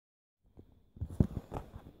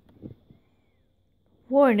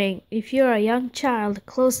Warning, if you're a young child,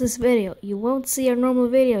 close this video. You won't see a normal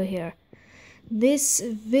video here. This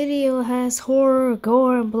video has horror,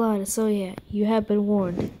 gore, and blood, so yeah, you have been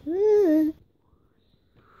warned.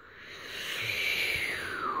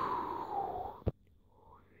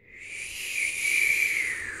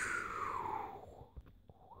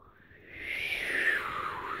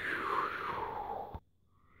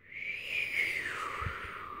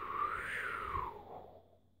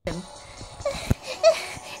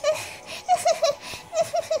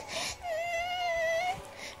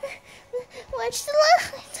 Watch the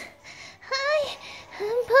light. Hi,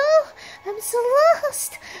 I'm Paul. I'm so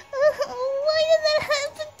lost. Why did that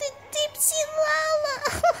happen to Deep Sea Lala?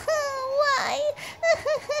 Why?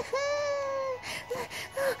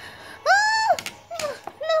 Oh,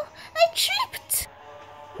 no, I tripped.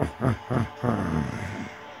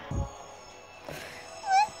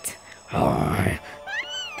 What? Hi.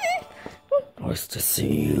 Nice to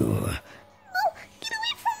see you. No, get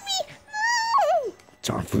away from me. No.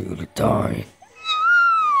 Time for you to die.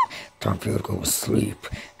 Time for you to go to sleep.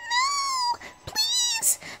 No,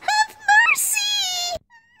 please, have mercy.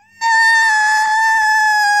 No.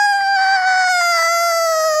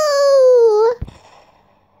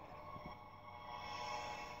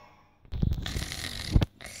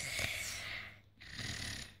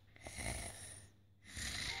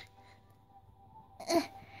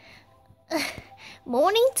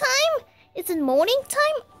 Morning time? Is it morning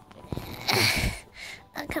time?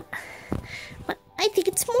 Come on. But I think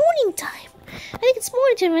it's morning time. I think it's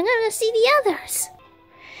morning time. I'm gonna see the others.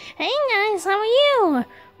 Hey guys, how are you?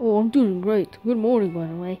 Oh, I'm doing great. Good morning, by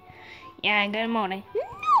the way. Yeah, good morning.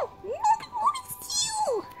 No, good morning to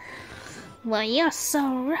you. Well, you're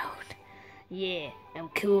so rude. Yeah, I'm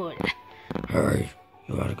cool. Hey,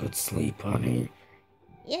 you had a good sleep, honey?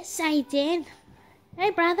 Yes, I did.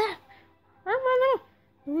 Hey, brother. Hey, brother.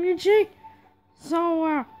 Luigi. So,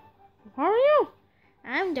 how are you?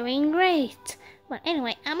 I'm doing great. But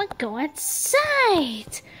anyway, I'm gonna go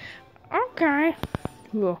outside. Okay.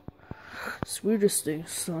 Well, sweetest thing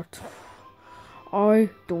start. I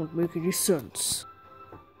don't make any sense.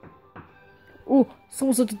 Oh,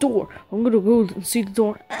 someone's at the door. I'm gonna go and see the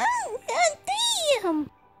door. Oh, damn.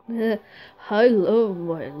 I love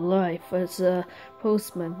my life as a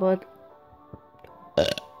postman, but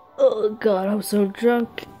oh god, I'm so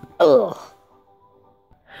drunk. Ugh.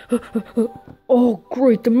 Oh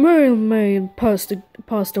great, the mailman passed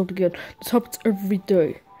out again. This happens every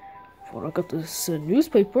day. Well, I got this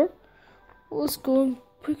newspaper. Let's go and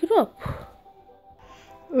pick it up.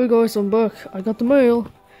 Hey guys, I'm back. I got the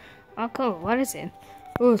mail. Oh, cool. What is it?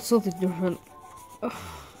 Oh, it's something different.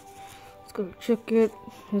 Let's go check it.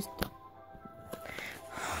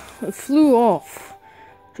 It flew off.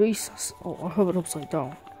 Jesus. Oh, I have it upside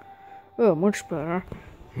down. Oh, much better.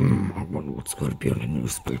 I wonder what's going to be on the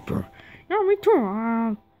newspaper. Yeah, me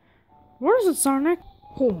too. What is it, Sonic?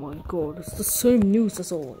 Oh my god, it's the same news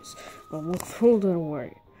as always. But we'll throw that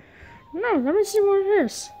away. No, let me see what it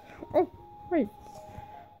is. Oh, wait.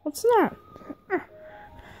 What's that?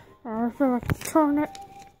 I feel like throwing it.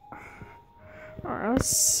 Alright,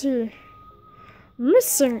 let's see.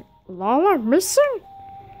 Missing. Lala missing?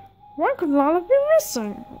 Why could Lala be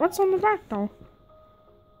missing? What's on the back though?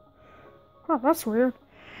 Oh, that's weird.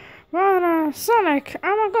 But, Sonic,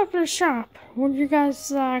 I'm gonna go to the shop. Would you guys,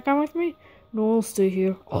 come with me? No, I'll stay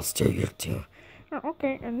here. I'll stay here too. Oh,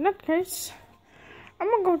 okay, in that case, I'm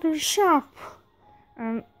gonna go to the shop.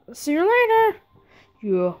 And see you later.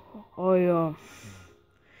 Yeah,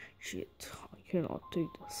 shit, I cannot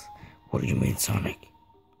take this. What do you mean, Sonic?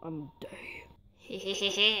 I'm dead.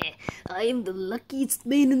 I am the luckiest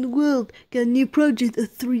man in the world. Got a new project, a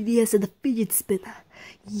 3DS and a fidget spinner.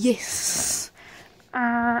 Yes.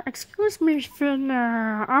 Excuse me, Finn,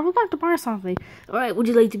 I would like to buy something. Alright, what would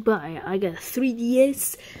you like to buy? I got a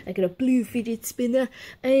 3DS, I got a blue fidget spinner,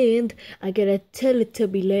 and I got a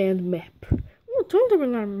Teletubby Land map. Oh, Teletubby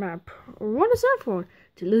Land map. What is that for?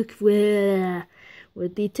 To look where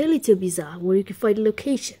the Teletubbies are, where you can find a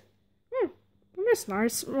location. That's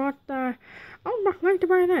nice, but, I'm not going to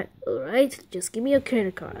buy that. Alright, just give me your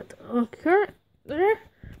credit card. Okay, there.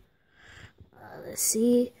 Let's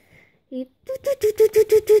see.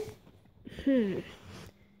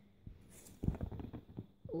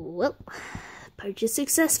 Well, purchase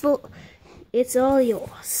successful. It's all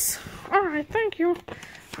yours. Alright, thank you.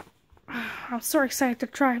 I'm so excited to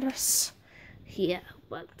try this. Yeah,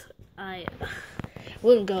 but I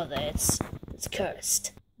wouldn't go there. It's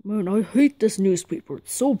cursed. Man, I hate this newspaper.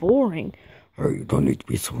 It's so boring. Hey, you don't need to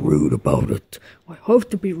be so rude about it. I have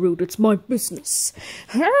to be rude. It's my business.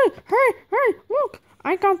 Hey, look.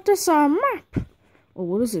 I got this map. Oh,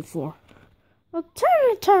 what is it for? A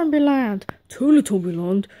Teletubby land. Teletubby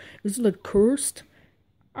land? Isn't that cursed?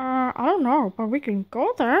 I don't know, but we can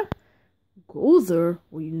go there. Go there?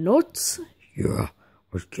 Are you nuts? Yeah,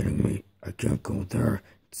 are you kidding me? I can't go there.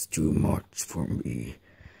 It's too much for me.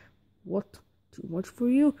 What? Too much for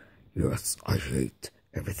you? Yes, I hate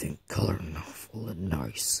everything colorful and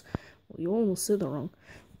nice. Well, you almost said that wrong.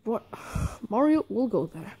 But Mario will go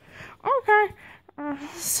there. Okay.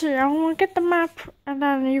 See, I will get the map, and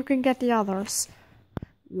then you can get the others.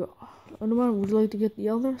 Yeah. Underman, would you like to get the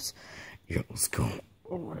others? Yeah, let's go.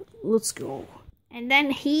 Alright, let's go. And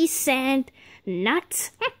then he said,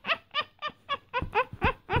 nuts.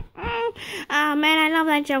 Oh man, I love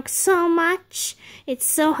that joke so much. It's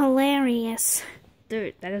so hilarious.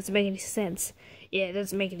 Dude, that doesn't make any sense. Yeah, it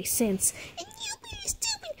doesn't make any sense. And you being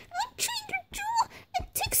stupid, I'm trying to draw a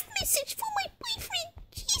text message for my boyfriend.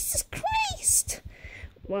 Jesus Christ.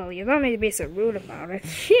 Well, you don't need to be so rude about it.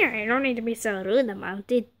 Yeah, you don't need to be so rude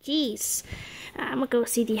about it. Jeez. I'm gonna go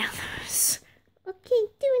see the others. Okay,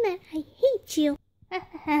 do that. I hate you.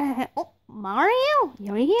 Oh, Mario,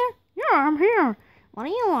 you're here? Yeah, I'm here. What do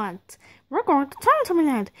you want? We're going to Teletubby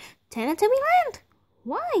land. Teletubby land?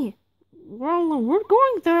 Why? Well, we're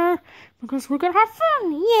going there because we're gonna have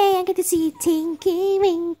fun. Yay, I get to see Tinky,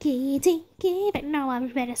 Winky, Tinky. But no, I'm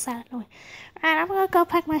better silent. Alright, I'm gonna go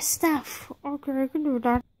pack my stuff. Okay, I can do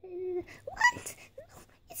that. What? No,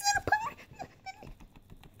 it's not a power.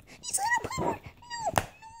 It's not a power.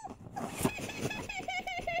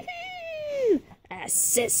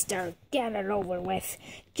 Sister, get it over with.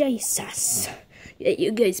 Jesus. Yeah,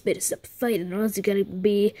 you guys better stop fighting or else you're gonna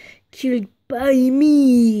be killed by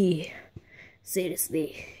me.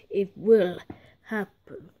 Seriously, it will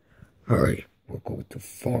happen. Hurry, we're going to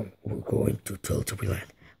fun. We're going to Teletubby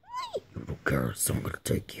land. You don't care, so I'm gonna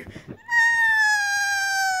take you.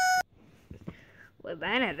 Well,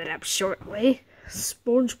 that ended up shortly.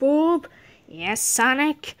 Spongebob? Yes,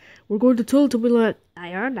 Sonic? We're going to Teletubby land.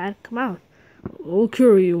 I heard that. Come on. I'll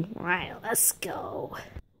carry you. Right, let's go.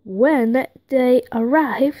 When they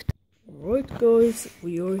arrived... Alright guys,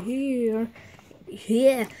 we are here.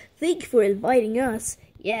 Yeah, thank you for inviting us.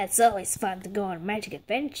 Yeah, it's always fun to go on magic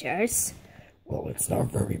adventures. Well, it's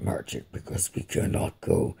not very magic because we cannot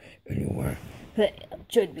go anywhere. It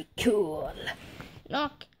should be cool.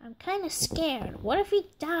 Look, I'm kind of scared. What if we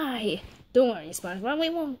die? Don't worry, SpongeBob, we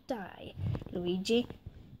won't die. Luigi,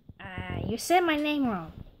 you said my name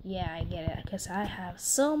wrong. Yeah, I get it, because I have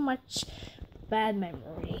so much bad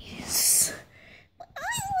memories. But I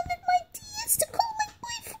wanted my DS to call my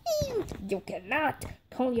boyfriend. You cannot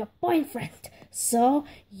call your boyfriend, so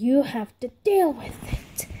you have to deal with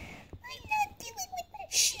it. I'm not dealing with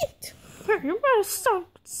that shit. Hey, you better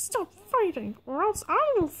stop fighting, or else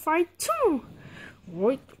I will fight too.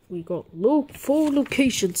 Right, we got 4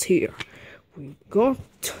 locations here. We got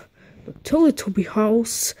the Teletubby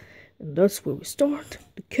house, and that's where we start.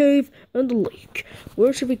 The cave and the lake.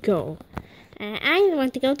 Where should we go? I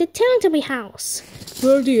want to go to Teletubby house.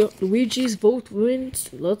 Good idea. Luigi's vote wins.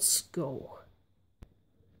 Let's go.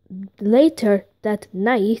 Later that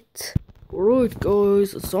night. Alright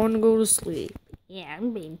guys, it's time to go to sleep. Yeah,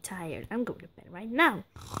 I'm being tired. I'm going to bed right now.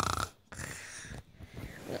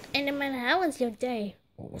 Well, Enderman, how was your day?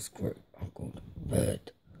 It was great. I'm going to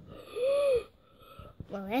bed.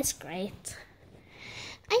 Well, that's great.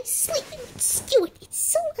 I'm sleeping with Stuart. It's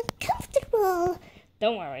so uncomfortable.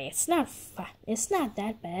 Don't worry, it's not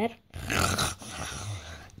that bad.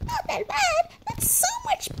 Not that bad. That's so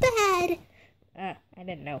much bad. I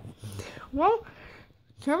didn't know. Well,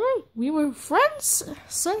 Kevin, we were friends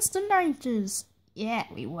since the 90s. Yeah,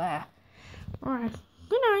 we were. Alright,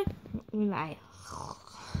 good night. Good night.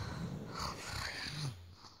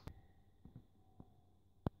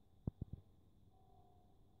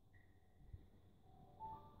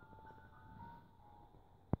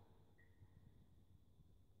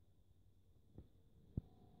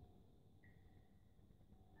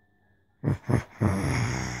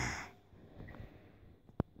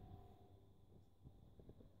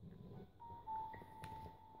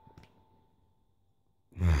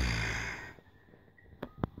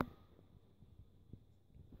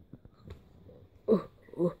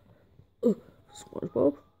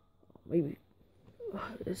 SpongeBob? Maybe.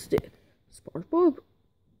 It's the SpongeBob?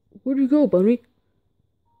 Where'd you go, bunny?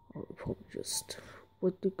 I'll probably just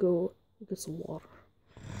went to go get some water.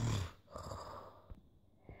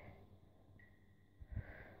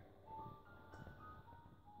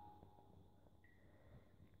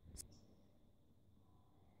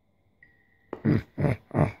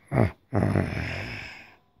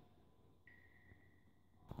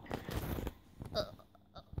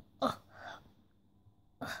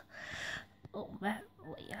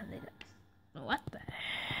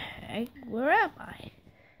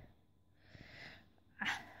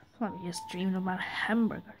 just dreaming about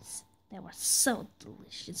hamburgers. They were so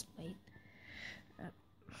delicious, mate.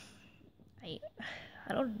 I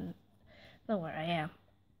don't know where I am.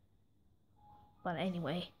 But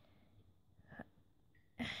anyway,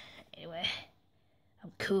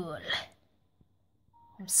 I'm cool.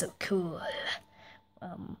 I'm so cool.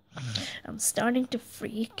 I'm starting to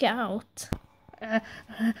freak out.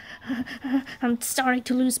 I'm starting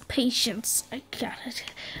to lose patience. I got it.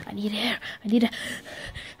 I need air. I need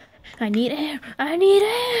air.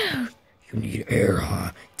 You need air,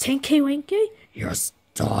 huh? Tinky Winky? Yes,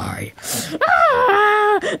 die.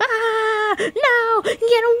 No!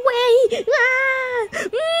 Get away!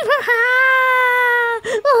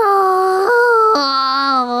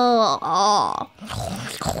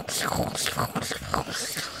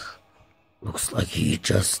 Looks like he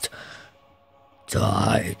just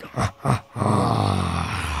died.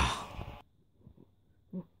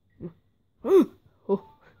 Oh,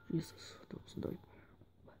 Jesus, that was a nightmare.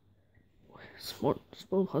 Smart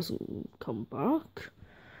hasn't come back.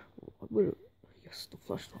 Yes, the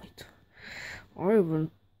flashlight. I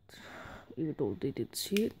haven't, even though they did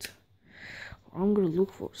see it. I'm gonna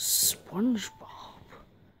look for Spongebob.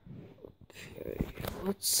 Okay,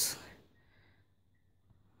 let's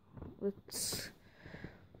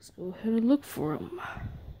go ahead and look for him.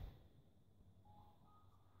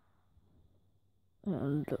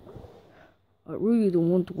 And I really don't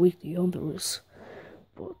want to wake the others,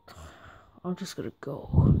 but I'm just gonna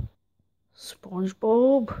go.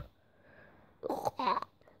 Spongebob?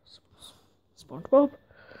 Spongebob?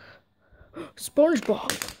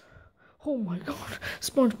 Spongebob! Oh my god,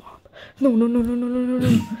 Spongebob! No, no,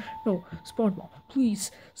 Spongebob,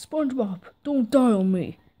 please, Spongebob, don't die on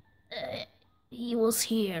me. He was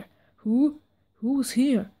here. Who? Who was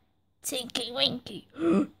here? Tinky Winky.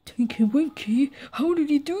 Tinky Winky? How did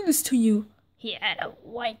he do this to you? He had a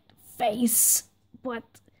white face, but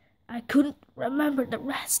I couldn't remember the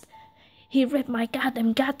rest. He ripped my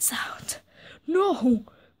goddamn guts out. No,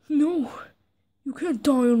 you can't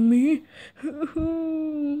die on me.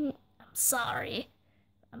 I'm sorry.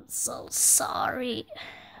 I'm so sorry.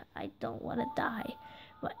 I don't want to die,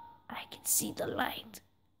 but I can see the light.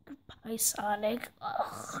 Goodbye, Sonic.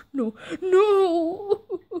 Ugh. No.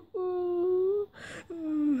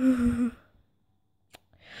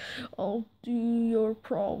 I'll do your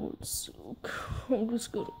promise. I'm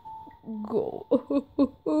just gonna go.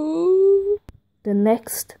 The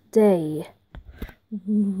next day.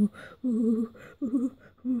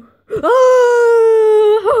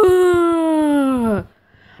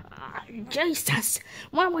 Jesus,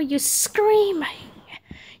 why were you screaming?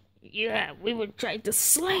 Yeah, we were trying to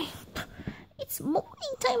sleep. It's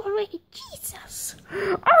morning time already, Jesus.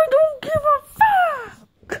 I don't give a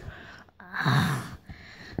fuck.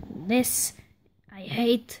 I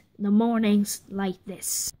hate the mornings like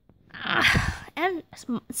this. And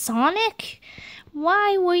Sonic,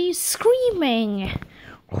 why were you screaming?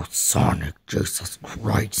 Oh, Sonic, Jesus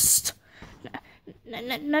Christ.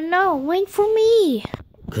 No, wait for me.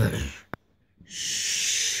 Okay.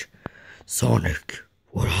 Shh. Sonic,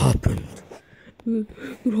 what happened? It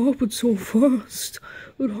happened so fast.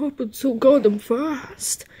 It happened so goddamn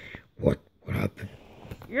fast. What happened?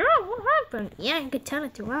 Yeah, what happened? Yeah, you could tell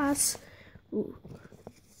it to us. I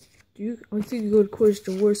think you got a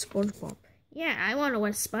question. Where's SpongeBob? Yeah, I wonder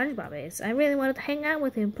where SpongeBob is. I really wanted to hang out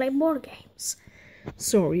with him, play board games.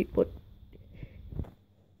 Sorry, but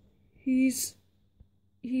he's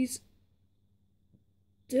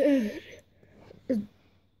dead.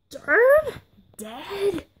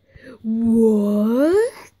 Dead?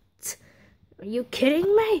 What? Are you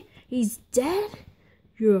kidding me? He's dead?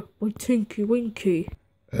 Yeah, by Tinky Winky.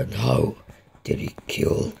 And how did he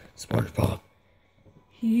kill SpongeBob?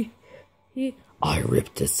 I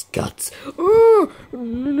ripped his guts. Oh,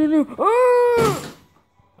 no.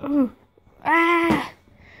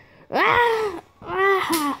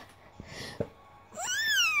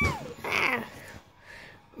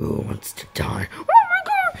 Who wants to die? Oh my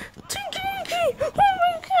god! Tinky Winky! Oh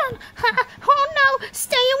my god! Oh no!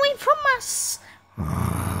 Stay away from us!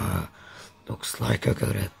 Looks like I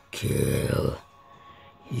gotta kill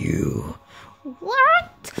you.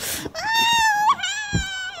 What?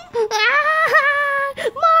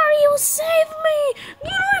 Mario, save me!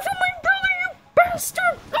 Get away from my brother, you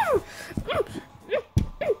bastard!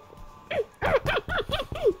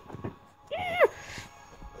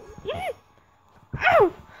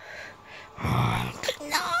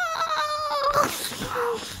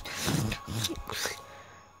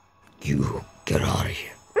 You get out of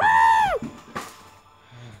here.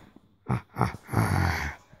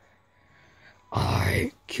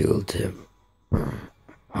 I killed him.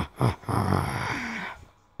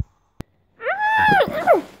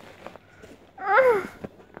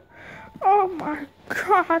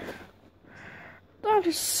 that? That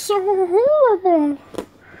is so horrible.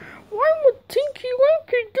 Why would Tinky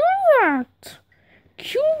Winky do that?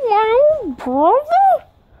 Kill my own brother?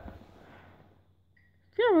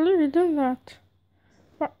 Can't believe he did that.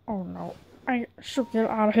 But, oh no, I should get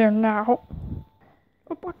out of here now.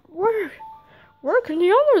 But where can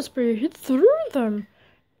the others be? He threw them.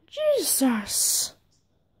 Jesus.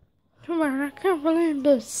 Come on, I can't believe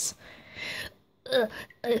this.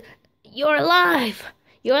 You're alive.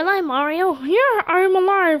 You're alive, Mario. Yeah, I'm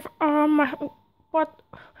alive. But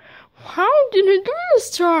how did he do this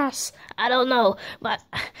to us? I don't know, but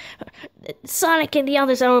Sonic and the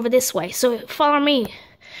others are over this way, so follow me.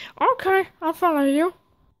 Okay, I'll follow you.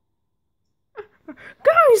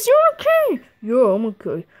 Guys, you're okay? Yeah, I'm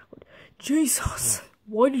okay. Jesus,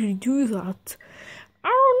 why did he do that? I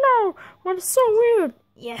don't know, but it's so weird.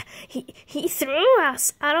 Yeah, he threw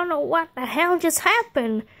us. I don't know what the hell just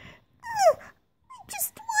happened. I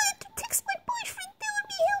just wanted to text my boyfriend. That would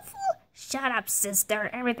be helpful. Shut up, sister.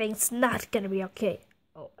 Everything's not gonna be okay.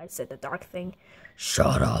 Oh, I said the dark thing.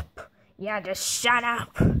 Shut up. Yeah, just shut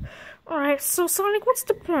up. Alright, so Sonic, what's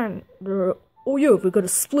the plan? Oh yeah, we gotta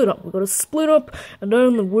split up. And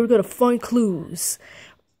then we're gonna find clues.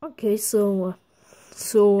 Okay, so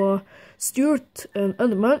Stuart and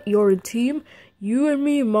Enderman, you're a team. You and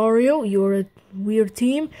me, Mario, we're a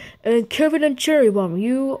team. And Kevin and Cherry Bomb,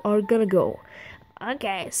 you are gonna go.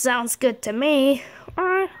 Okay, sounds good to me.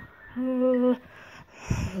 Alright,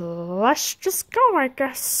 let's just go, I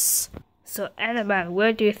guess. So, Enderman,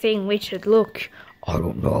 where do you think we should look? I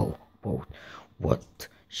don't know. But what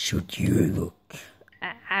should you look?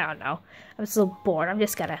 I don't know. I'm so bored. I'm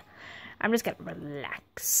just gonna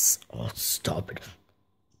relax. Oh, stop it.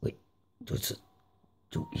 Wait, does it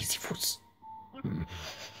too easy for us?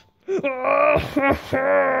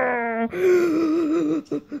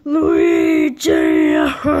 Luigi!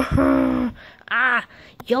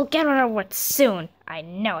 You'll get over it soon. I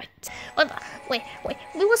know it. Wait,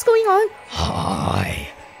 what's going on? Hi.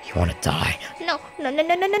 You wanna die? No. Oh,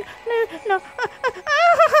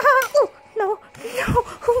 no,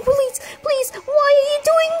 please, why are you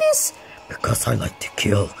doing this? Because I like to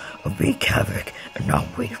kill and wreak havoc, and now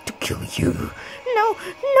I'm waiting to kill you. No.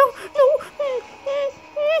 Oh,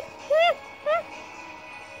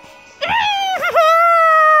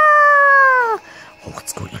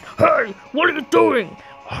 what's going on? Hey, what are you doing?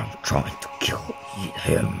 I'm trying to kill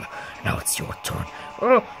him. Now it's your turn.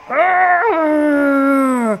 Oh,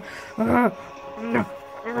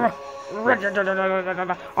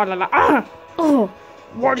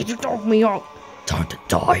 why did you dog me up? Time to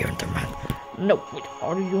die, Underman. No, wait,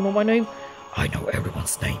 how do you know my name? I know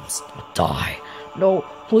everyone's names. Now die. No,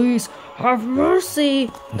 please, have mercy.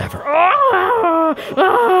 Never.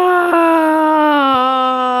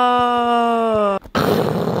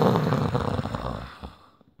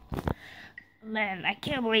 Man, I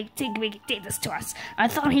can't believe Tinky did this to us. I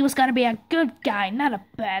thought he was gonna be a good guy, not a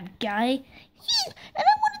bad guy. And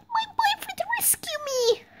I wanted my boyfriend to rescue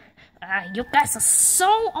me. You guys are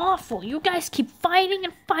so awful. You guys keep fighting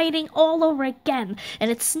and fighting all over again.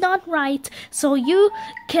 And it's not right. So you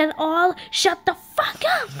can all shut the fuck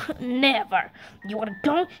up. Never. You wanna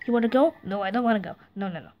go? No, I don't wanna go.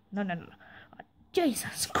 No.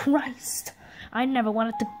 Jesus Christ. I never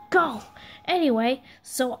wanted to go. Anyway,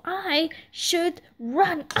 so I should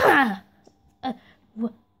run.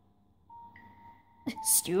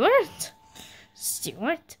 Stuart?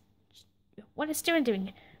 What is Stuart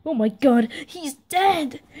doing? Oh my god, he's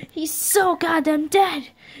dead! He's so goddamn dead!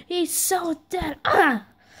 He's so dead!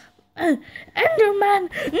 Enderman!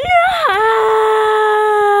 No!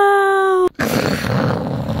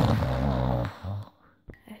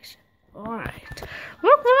 Alright,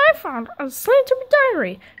 look what I found! A Slendytubby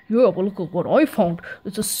diary! Yeah, but look at what I found!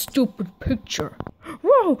 It's a stupid picture!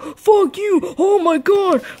 Whoa! Fuck you! Oh my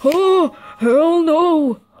god! Oh, hell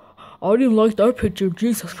no! I didn't like that picture,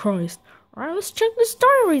 Jesus Christ! Alright, let's check this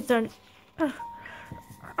diary then.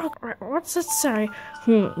 Alright, what's it say?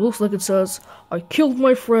 Looks like it says, I killed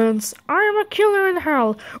my friends. I am a killer in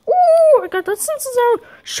hell. Ooh, I got that sentence out.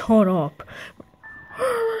 Shut up.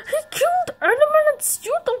 He killed Enderman and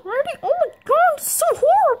Stuart already? Oh my god, it's so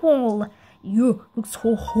horrible. Yeah, looks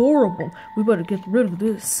so horrible. We better get rid of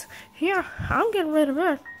this. Yeah, I'm getting rid of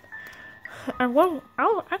it. And well,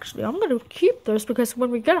 I'm gonna keep this because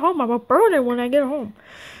when we get home, I'm gonna burn it when I get home.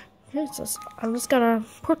 Jesus, I'm just gonna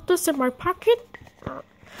put this in my pocket.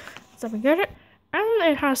 So we get it. And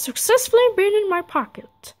it has successfully been in my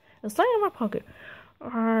pocket. It's not in my pocket.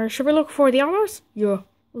 Should we look for the others? Yeah,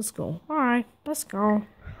 let's go. Alright, let's go.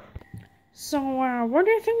 So, where do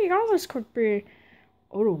you think the others could be?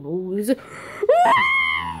 I don't know, is it...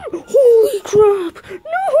 Holy crap!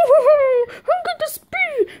 No! How could this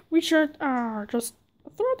be? We should just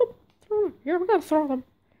throw them. Yeah, we gotta throw them.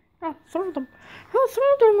 Throw them. I'll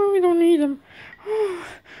throw them when we don't need them.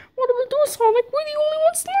 What do we do, Sonic? We're the only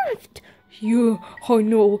ones left. Yeah, I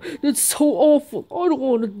know. That's so awful. I don't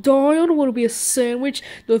want to die. I don't want to be a sandwich.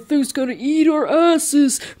 The thing's gonna eat our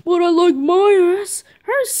asses. But I like my ass.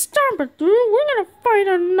 Hey, stop it, dude. We're gonna find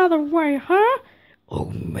another way, huh?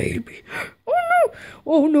 Oh, maybe.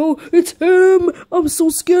 Oh no, it's him. I'm so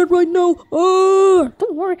scared right now.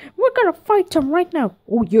 Don't worry. We're gonna fight him right now.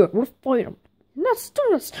 Oh yeah, we'll fight him. Let's do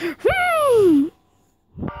this.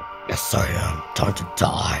 Yes, I am. Time to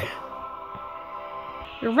die.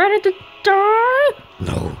 You ready to die?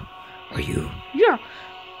 No. Are you? Yeah.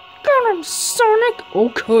 Got him, Sonic.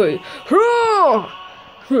 Okay.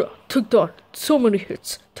 Take that. So many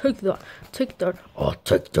hits. Take that. Take that. I'll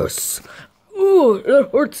take this. Oh, that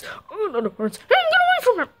hurts. Oh, that hurts. Hey, get away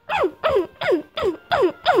from him.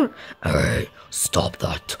 Hey, stop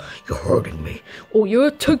that. You're hurting me. Oh, yeah?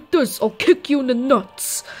 Take this. I'll kick you in the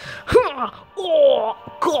nuts. Oh,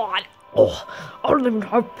 God. Oh, I don't even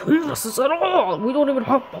have penises at all. We don't even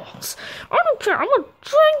have balls. I don't care. I'm gonna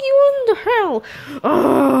drag you into hell.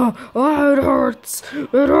 It hurts.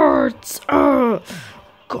 It hurts.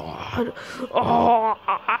 God.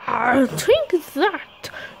 Take that.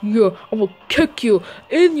 Yeah, I'm gonna kick you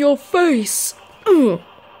in your face. And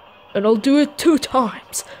I'll do it 2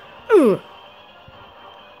 times.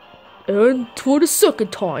 And for the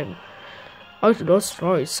second time. Actually, that's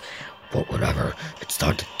nice. but whatever. It's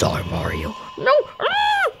time to die, Mario. No!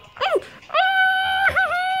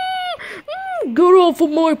 Get off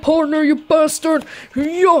of my partner, you bastard!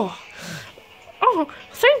 Yeah! Oh,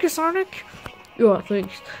 thank you, Sonic. Yeah,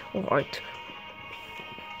 thanks. Alright.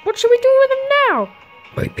 What should we do with him now?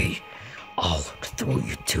 Maybe I'll throw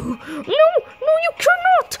you too. No, you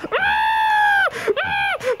cannot! No!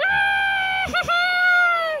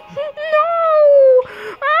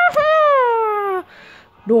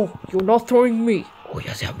 No, you're not throwing me. Oh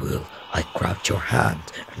yes, I will. I grabbed your hand,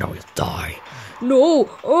 and now you'll die. No!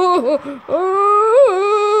 Well,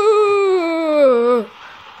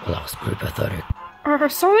 that was pretty pathetic.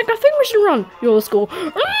 Sonic, I think we should run. Yo, let's go.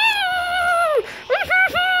 No!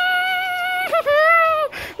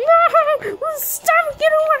 Stop!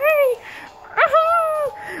 Get away!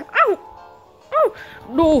 Ow!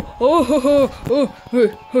 No! Hey,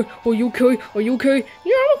 are you okay? Are you okay?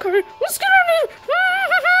 Yeah, I'm okay. Let's get on in!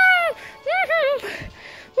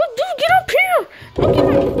 Dude, get up here!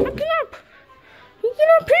 Get up! Get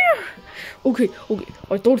up here! Okay.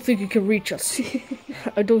 I don't think he can reach us.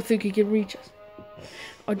 I don't think he can reach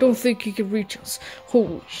us.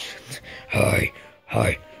 Holy shit. Hi.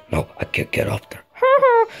 No, I can't get up there.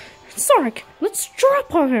 Sonic, let's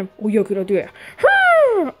drop on him. Oh, yeah, good idea.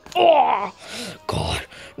 Oh, God.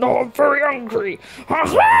 no, I'm very angry.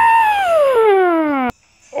 I'm mad.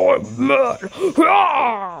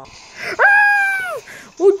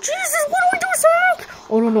 Oh, Jesus, what do we do, Sonic?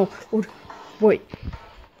 Oh, no. Oh, wait.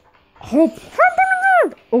 Hop on the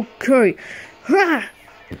ground. Okay.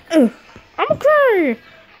 I'm okay.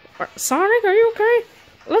 Sonic, are you okay?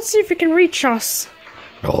 Let's see if he can reach us.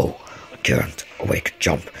 No, I can't. Oh, I can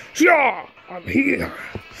jump. Yeah, I'm here.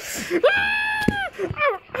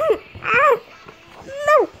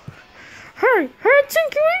 No. Hey,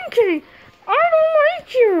 Tinky Winky. I don't like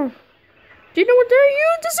you. Do you know what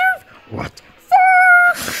you deserve? What?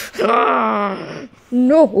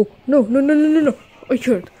 No. I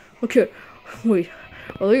can't. Wait,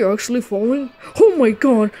 are they actually falling? Oh my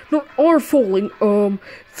god, not are falling.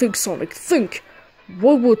 Think, Sonic, think.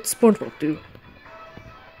 What would Spongebob do?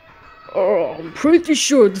 I'm pretty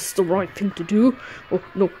sure this is the right thing to do. Oh,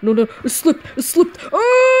 no, it slipped.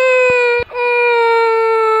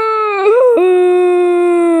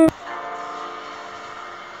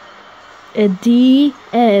 At the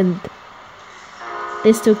end.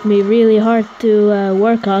 This took me really hard to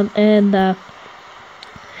work on, and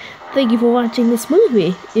thank you for watching this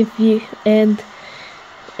movie. If you and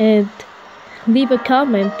leave a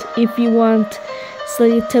comment if you want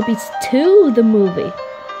Slendytubbies 2 the movie.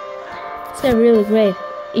 It's really great,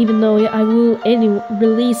 even though I will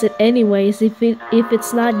release it anyways if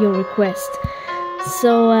it's not your request.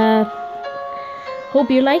 So hope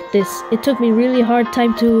you like this. It took me really hard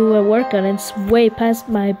time to work on it. It's way past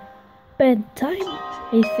my bedtime,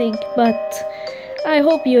 I think, but I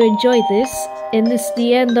hope you enjoyed this. And this is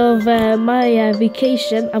the end of my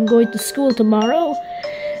vacation. I'm going to school tomorrow,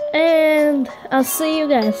 and I'll see you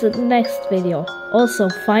guys in the next video. Also,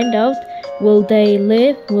 find out, will they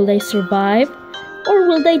live, will they survive, or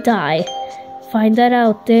will they die? find that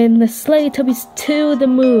out in the Slendytubbies 2 the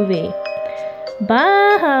movie.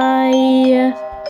 Bye!